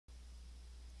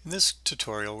In this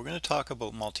tutorial, we're going to talk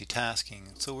about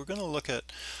multitasking. So we're going to look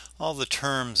at all the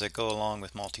terms that go along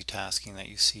with multitasking that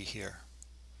you see here.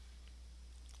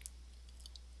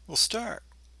 We'll start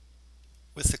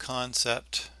with the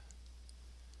concept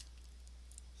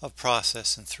of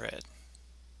process and thread.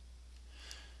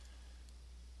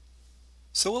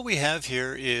 So what we have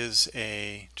here is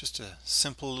just a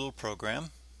simple little program.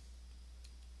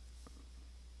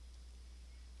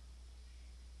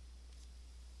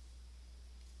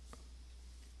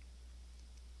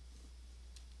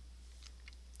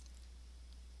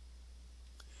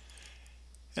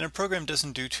 And a program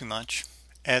doesn't do too much,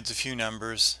 adds a few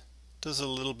numbers, does a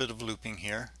little bit of looping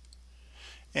here,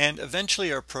 and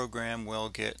eventually our program will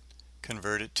get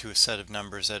converted to a set of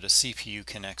numbers that a CPU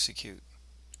can execute.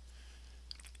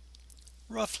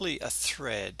 Roughly, a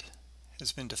thread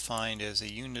has been defined as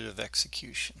a unit of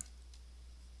execution.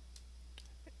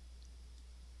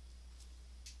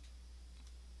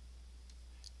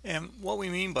 And what we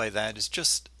mean by that is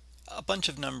just a bunch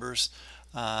of numbers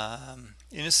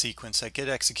in a sequence that get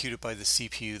executed by the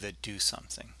CPU that do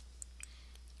something.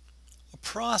 A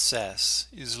process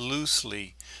is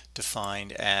loosely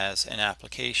defined as an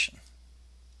application.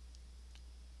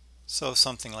 So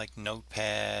something like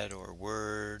Notepad or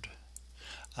Word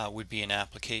would be an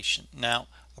application. Now,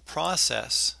 a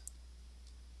process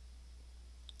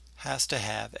has to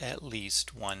have at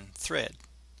least one thread.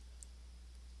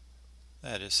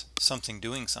 That is, something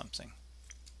doing something.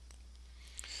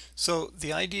 So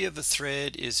the idea of a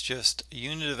thread is just a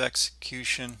unit of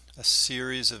execution, a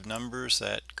series of numbers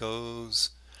that goes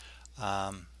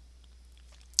that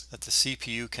the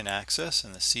CPU can access,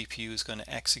 and the CPU is going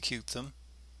to execute them.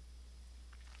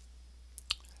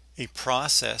 A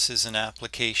process is an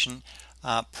application.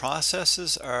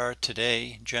 Processes are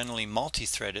today generally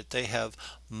multi-threaded. They have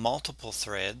multiple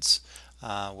threads.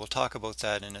 We'll talk about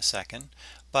that in a second.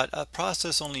 But a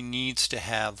process only needs to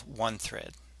have one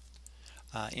thread.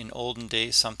 In olden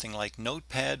days, something like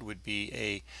Notepad would be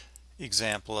an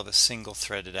example of a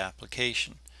single-threaded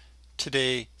application.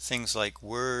 Today, things like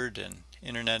Word and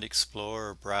Internet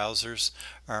Explorer browsers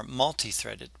are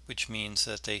multi-threaded, which means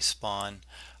that they spawn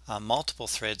multiple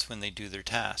threads when they do their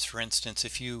tasks. For instance,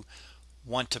 if you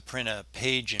want to print a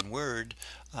page in Word,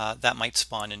 that might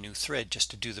spawn a new thread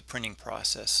just to do the printing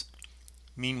process.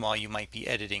 Meanwhile, you might be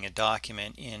editing a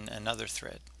document in another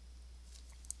thread.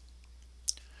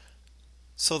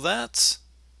 So that's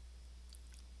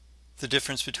the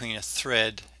difference between a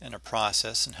thread and a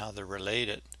process and how they're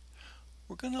related.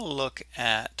 We're going to look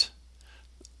at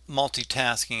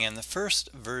multitasking, and the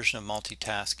first version of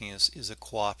multitasking is a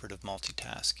cooperative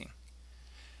multitasking.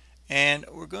 And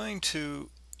we're going to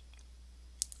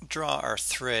draw our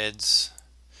threads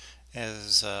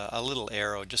as a little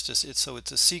arrow, so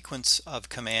it's a sequence of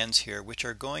commands here which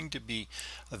are going to be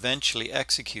eventually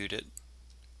executed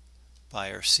by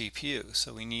our CPU.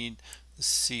 So we need the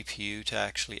CPU to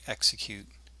actually execute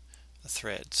a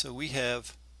thread. So we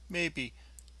have maybe,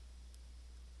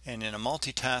 and in a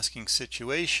multitasking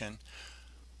situation,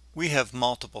 we have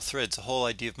multiple threads. The whole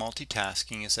idea of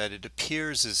multitasking is that it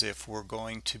appears as if we're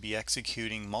going to be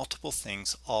executing multiple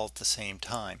things all at the same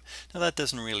time. Now that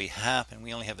doesn't really happen.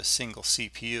 We only have a single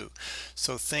CPU.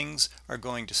 So things are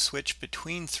going to switch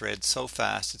between threads so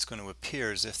fast it's going to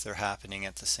appear as if they're happening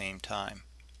at the same time.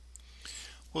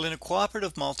 Well, in a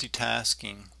cooperative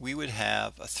multitasking, we would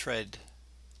have a thread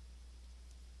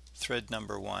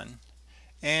number 1,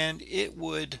 and it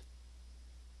would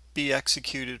be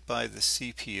executed by the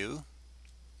CPU,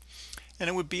 and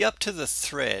it would be up to the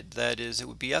thread, that is, it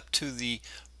would be up to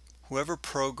whoever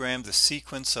programmed the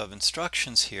sequence of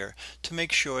instructions here to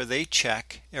make sure they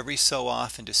check every so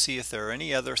often to see if there are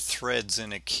any other threads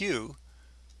in a queue.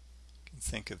 You can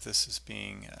think of this as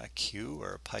being a queue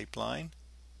or a pipeline.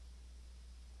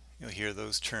 You'll hear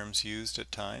those terms used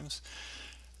at times.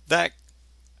 That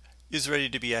is ready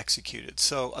to be executed.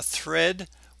 So a thread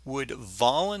would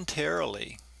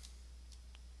voluntarily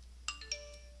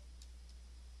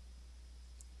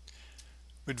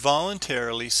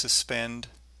suspend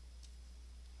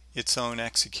its own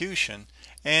execution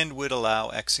and would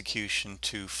allow execution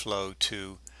to flow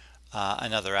to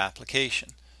another application.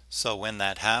 So when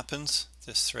that happens,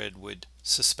 this thread would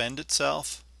suspend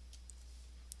itself,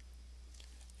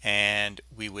 and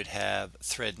we would have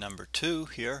thread number 2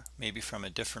 here, maybe from a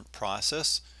different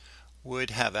process, would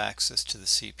have access to the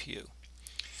CPU.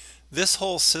 This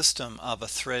whole system of a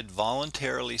thread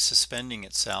voluntarily suspending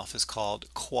itself is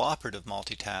called cooperative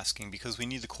multitasking because we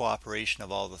need the cooperation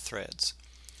of all the threads.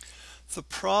 The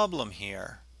problem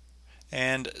here,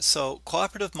 and so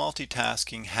cooperative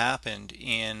multitasking happened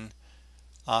in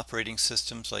operating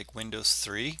systems like Windows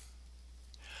 3.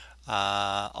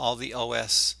 all the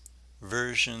OS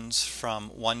versions from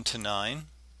 1 to 9.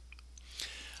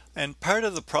 And part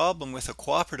of the problem with a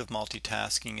cooperative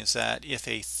multitasking is that if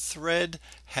a thread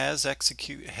has the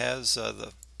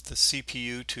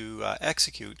CPU to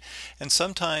execute, and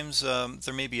sometimes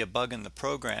there may be a bug in the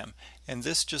program, and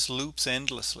this just loops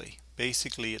endlessly.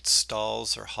 Basically, it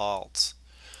stalls or halts.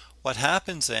 What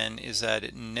happens then is that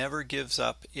it never gives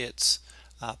up its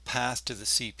path to the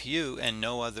CPU, and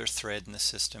no other thread in the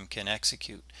system can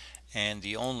execute. And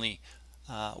the only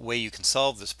way you can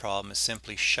solve this problem is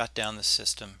simply shut down the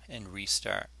system and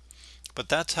restart. But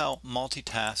that's how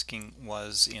multitasking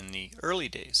was in the early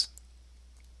days.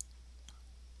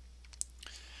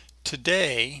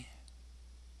 Today,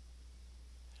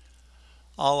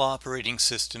 all operating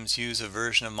systems use a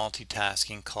version of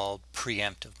multitasking called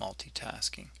preemptive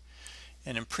multitasking.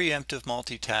 And in preemptive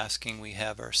multitasking, we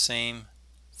have our same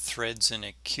threads in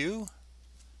a queue,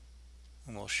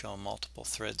 and we'll show multiple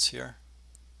threads here.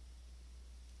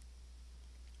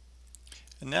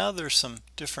 And now there's some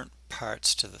different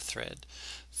parts to the thread.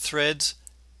 Threads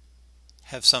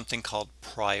have something called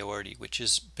priority, which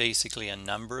is basically a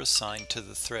number assigned to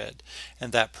the thread,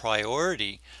 and that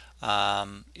priority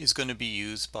is going to be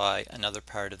used by another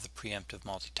part of the preemptive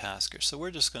multitasker. So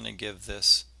we're just going to give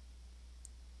this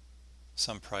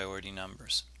some priority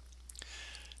numbers.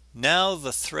 Now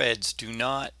the threads do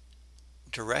not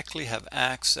directly have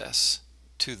access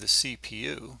to the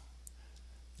CPU.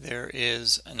 There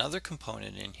is another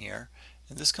component in here,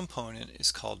 and this component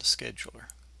is called a scheduler.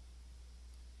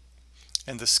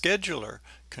 And the scheduler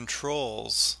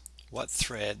controls what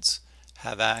threads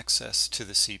have access to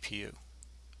the CPU.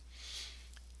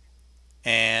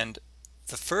 And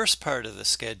the first part of the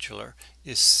scheduler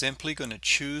is simply going to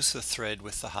choose the thread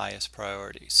with the highest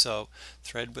priority. So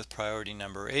thread with priority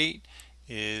number 8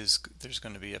 is, there's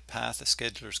going to be a path, the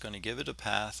scheduler is going to give it a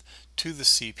path to the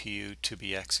CPU to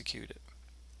be executed.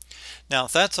 Now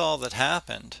if that's all that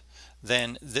happened,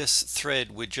 then this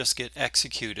thread would just get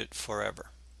executed forever.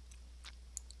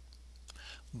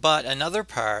 But another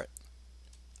part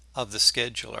of the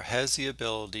scheduler has the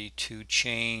ability to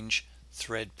change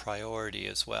thread priority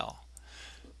as well.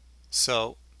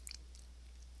 So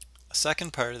a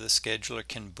second part of the scheduler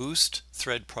can boost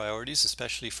thread priorities,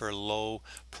 especially for low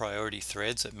priority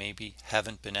threads that maybe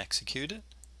haven't been executed.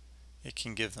 It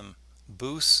can give them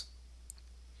boosts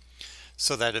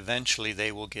so that eventually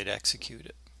they will get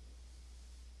executed.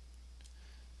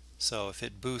 So if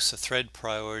it boosts a thread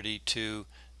priority to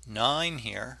 9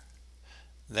 here,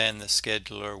 then the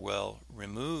scheduler will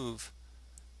remove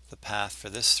the path for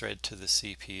this thread to the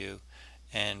CPU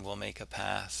and will make a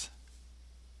path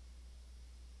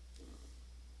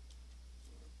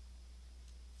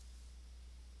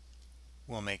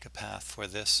for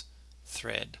this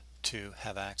thread to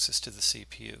have access to the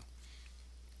CPU.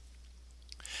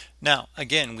 Now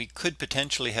again, we could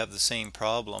potentially have the same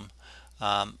problem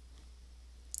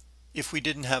if we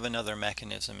didn't have another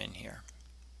mechanism in here.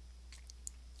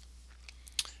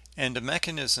 And a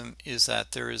mechanism is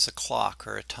that there is a clock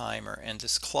or a timer, and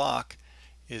this clock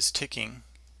is ticking.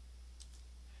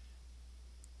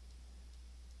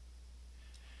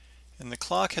 And the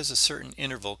clock has a certain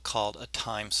interval called a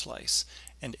time slice.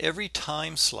 And every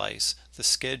time slice, the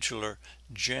scheduler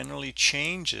generally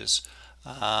changes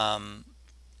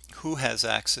who has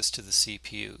access to the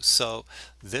CPU. So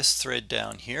this thread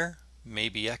down here may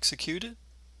be executed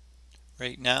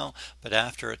right now, but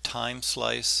after a time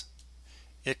slice,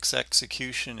 its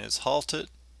execution is halted,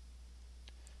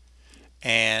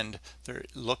 and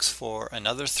it looks for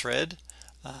another thread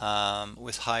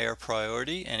with higher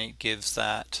priority, and it gives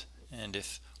that. And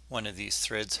if one of these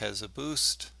threads has a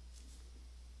boost,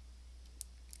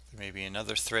 there may be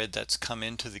another thread that's come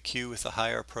into the queue with a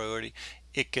higher priority,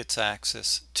 it gets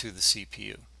access to the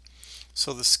CPU.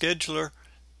 So the scheduler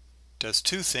does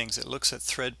two things. It looks at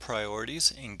thread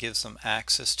priorities and gives them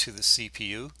access to the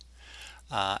CPU.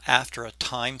 After a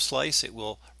time slice, it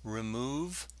will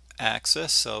remove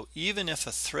access. So even if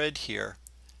a thread here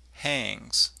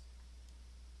hangs,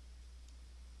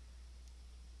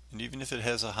 and even if it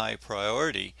has a high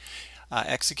priority,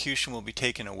 execution will be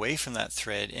taken away from that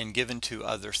thread and given to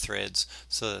other threads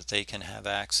so that they can have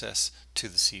access to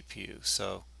the CPU,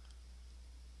 so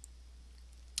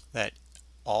that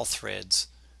all threads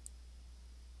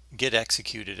get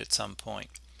executed at some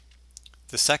point.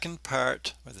 The second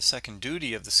part, or the second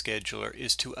duty of the scheduler,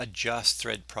 is to adjust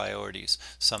thread priorities.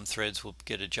 Some threads will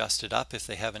get adjusted up if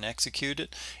they haven't executed.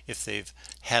 If they've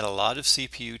had a lot of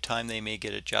CPU time, they may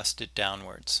get adjusted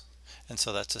downwards. And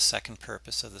so that's the second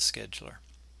purpose of the scheduler.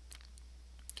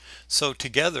 So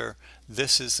together,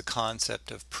 this is the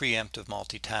concept of preemptive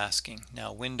multitasking.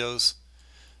 Now Windows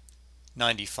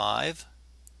 95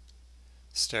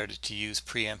 started to use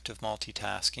preemptive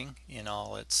multitasking in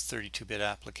all its 32-bit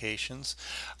applications.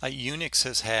 Unix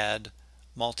has had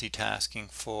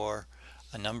multitasking for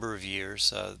a number of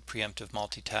years, preemptive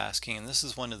multitasking, and this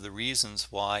is one of the reasons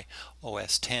why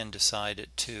OS X decided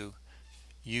to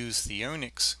use the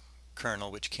Unix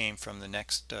kernel, which came from the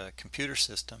next computer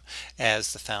system,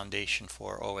 as the foundation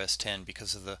for OS X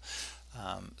because of the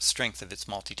strength of its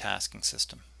multitasking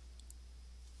system.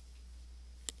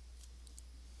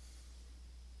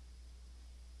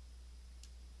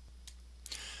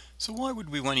 So why would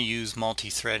we want to use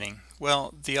multi-threading?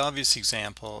 Well, the obvious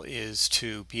example is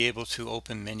to be able to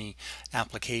open many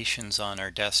applications on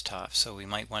our desktop. So we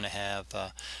might want to have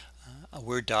a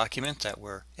Word document that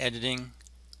we're editing.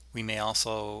 We may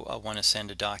also want to send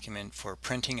a document for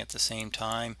printing at the same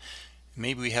time.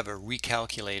 Maybe we have a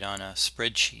recalculate on a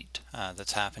spreadsheet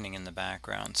that's happening in the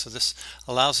background. So this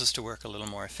allows us to work a little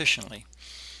more efficiently.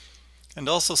 And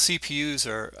also CPUs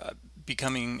are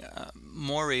becoming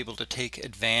more able to take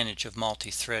advantage of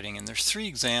multi-threading, and there's three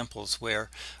examples where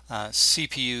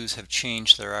CPUs have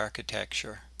changed their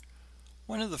architecture.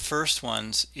 One of the first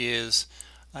ones is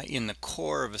in the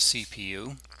core of a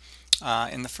CPU,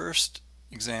 and the first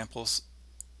examples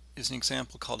is an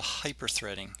example called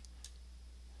hyperthreading.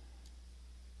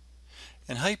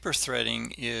 And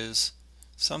hyperthreading is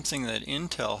something that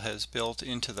Intel has built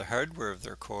into the hardware of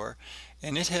their core,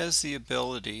 and it has the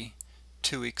ability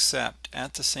to accept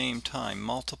at the same time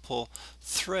multiple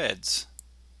threads.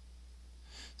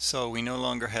 So we no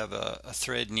longer have a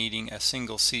thread needing a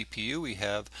single CPU. We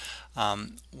have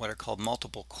what are called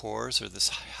multiple cores, or this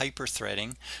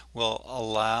hyperthreading will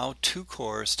allow two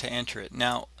cores to enter it.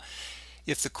 Now,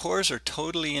 if the cores are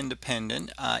totally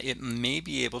independent, it may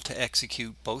be able to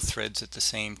execute both threads at the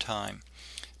same time.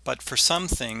 But for some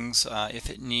things,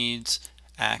 if it needs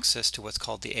access to what's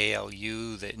called the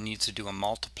ALU, that needs to do a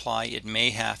multiply, it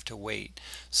may have to wait.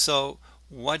 So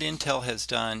what Intel has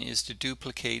done is to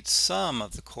duplicate some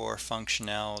of the core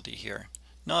functionality here.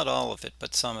 Not all of it,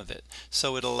 but some of it.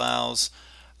 So it allows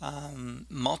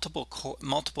multiple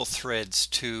threads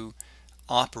to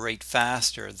operate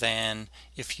faster than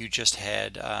if you just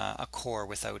had a core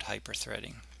without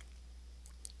hyperthreading.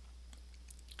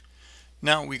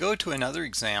 Now we go to another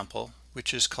example,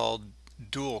 which is called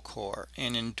dual core,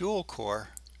 and in dual core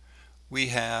we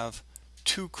have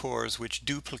two cores which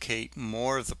duplicate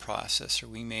more of the processor.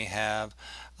 We may have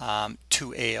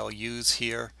two ALUs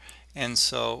here, and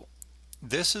so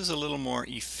this is a little more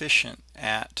efficient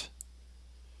at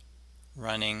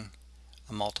running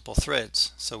multiple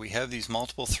threads. So we have these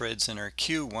multiple threads in our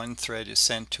queue. One thread is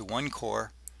sent to one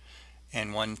core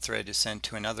and one thread is sent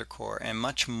to another core, and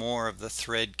much more of the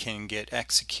thread can get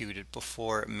executed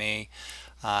before it may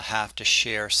have to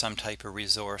share some type of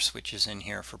resource which is in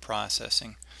here for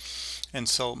processing. And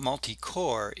so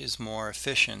multi-core is more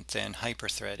efficient than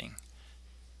hyperthreading.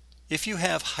 If you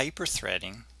have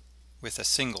hyperthreading with a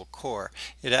single core,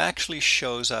 it actually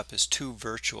shows up as two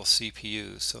virtual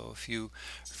CPUs. So if you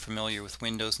are familiar with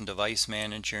Windows and Device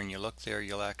Manager and you look there,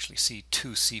 you'll actually see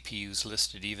two CPUs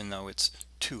listed, even though it's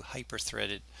two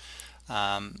hyper-threaded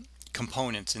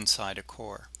components inside a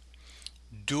core.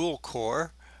 Dual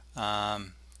core,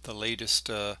 the latest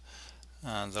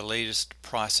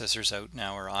processors out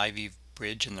now are Ivy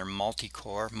Bridge, and they're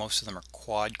multi-core. Most of them are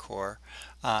quad-core,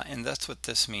 and that's what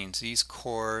this means. These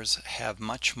cores have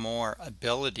much more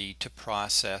ability to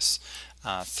process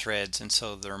threads, and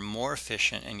so they're more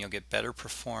efficient, and you'll get better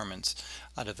performance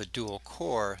out of a dual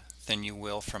core than you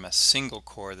will from a single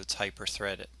core that's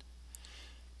hyper-threaded.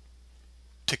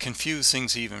 To confuse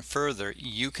things even further,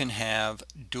 you can have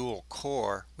dual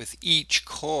core with each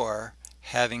core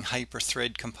having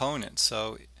hyper-thread components.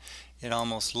 So it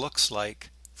almost looks like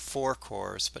four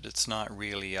cores, but it's not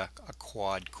really a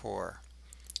quad core.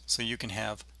 So you can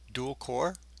have dual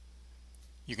core,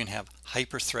 you can have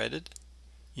hyper-threaded,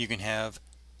 you can have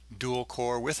dual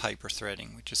core with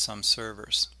hyper-threading, which is some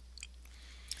servers.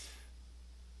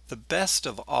 The best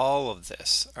of all of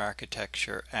this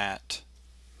architecture at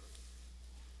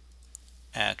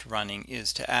running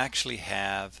is to actually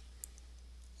have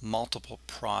multiple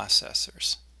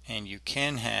processors, and you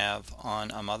can have on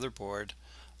a motherboard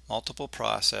multiple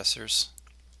processors,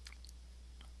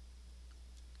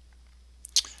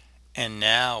 and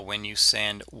now when you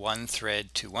send one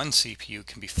thread to one CPU,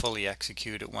 can be fully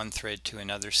executed, one thread to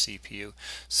another CPU.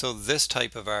 So this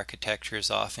type of architecture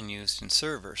is often used in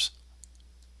servers,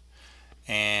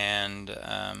 and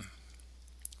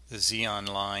The Xeon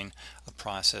line of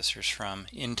processors from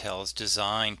Intel is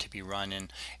designed to be run in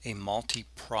a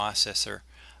multi-processor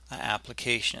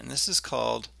application, and this is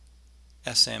called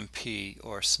SMP,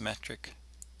 or symmetric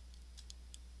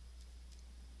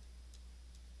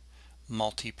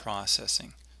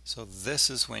multiprocessing. So this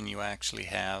is when you actually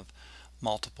have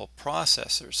multiple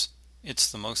processors.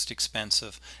 It's the most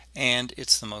expensive and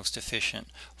it's the most efficient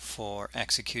for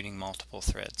executing multiple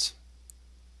threads.